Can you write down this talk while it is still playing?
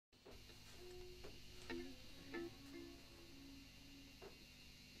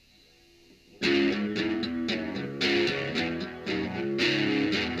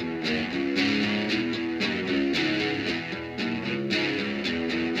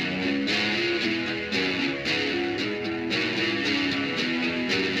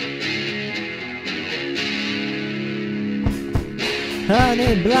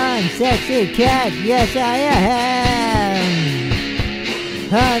Honey blonde sexy cat, yes I am.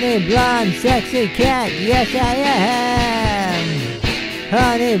 Honey blonde sexy cat, yes I am.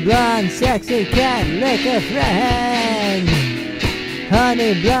 Honey blonde sexy cat, lick a friend.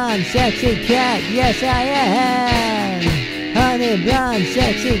 Honey blonde sexy cat, yes I am. Honey blonde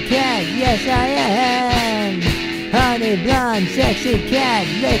sexy cat, yes I am. Honey blonde sexy cat,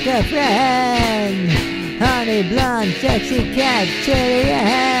 lick a friend. Honey blonde sexy cat, chilly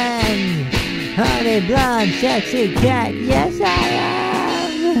hand. Honey blonde sexy cat, yes I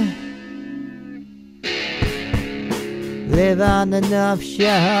am. Live on the North Shore.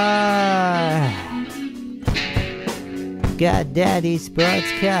 Got daddy's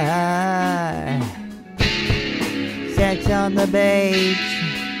sports car. Sex on the beach.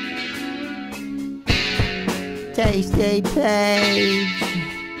 Tasty page.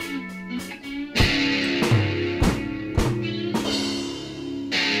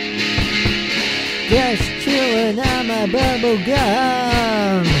 Just chewing on my bubble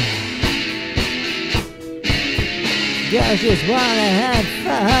gum. Girls just wanna have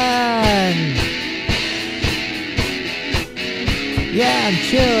fun. Yeah, I'm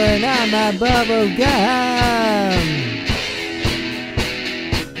chewing on my bubble gum.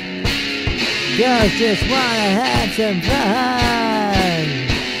 Girls just wanna have some fun.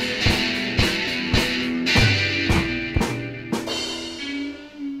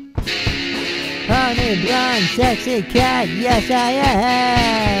 Honey blonde sexy cat, yes I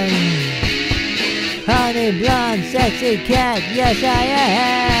am. Honey blonde sexy cat, yes I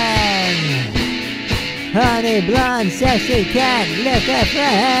am. Honey blonde sexy cat, lick a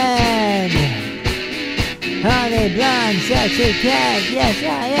friend. Honey blonde sexy cat, yes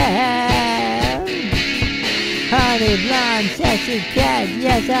I am. Honey blonde sexy cat,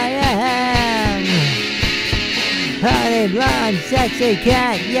 yes I am. Honey blonde sexy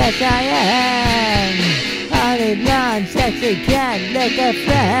cat, yes I am. Honey blonde sexy cat, lick a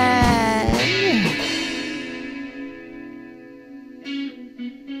friend.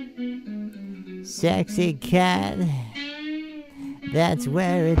 Sexy cat, that's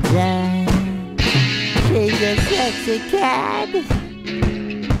where it's at. She's a sexy cat.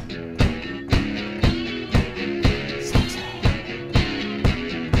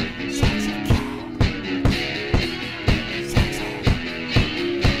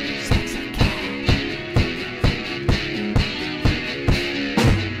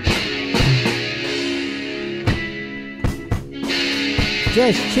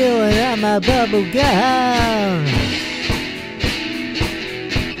 Just chewing on my bubble gum.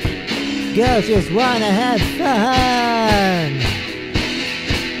 Girls just wanna have fun.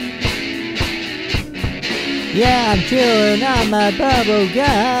 Yeah, I'm chewing on my bubble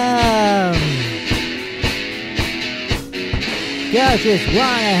gum. Girls just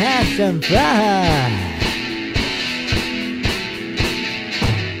wanna have some fun.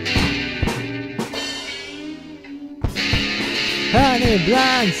 Honey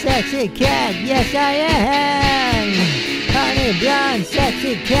blonde sexy cat, yes I am. Honey blonde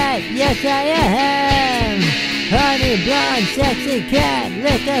sexy cat, yes I am. Honey blonde sexy cat,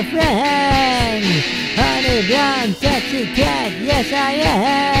 lick a friend. Honey blonde sexy cat, yes I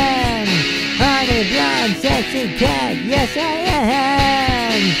am. Honey blonde sexy cat, yes I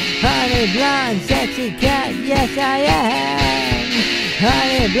am. Honey blonde sexy cat, yes I am.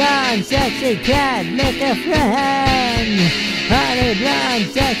 Honey blonde sexy cat, lick a friend. Honey blonde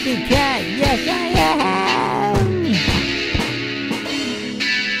sexy cat, yes I am.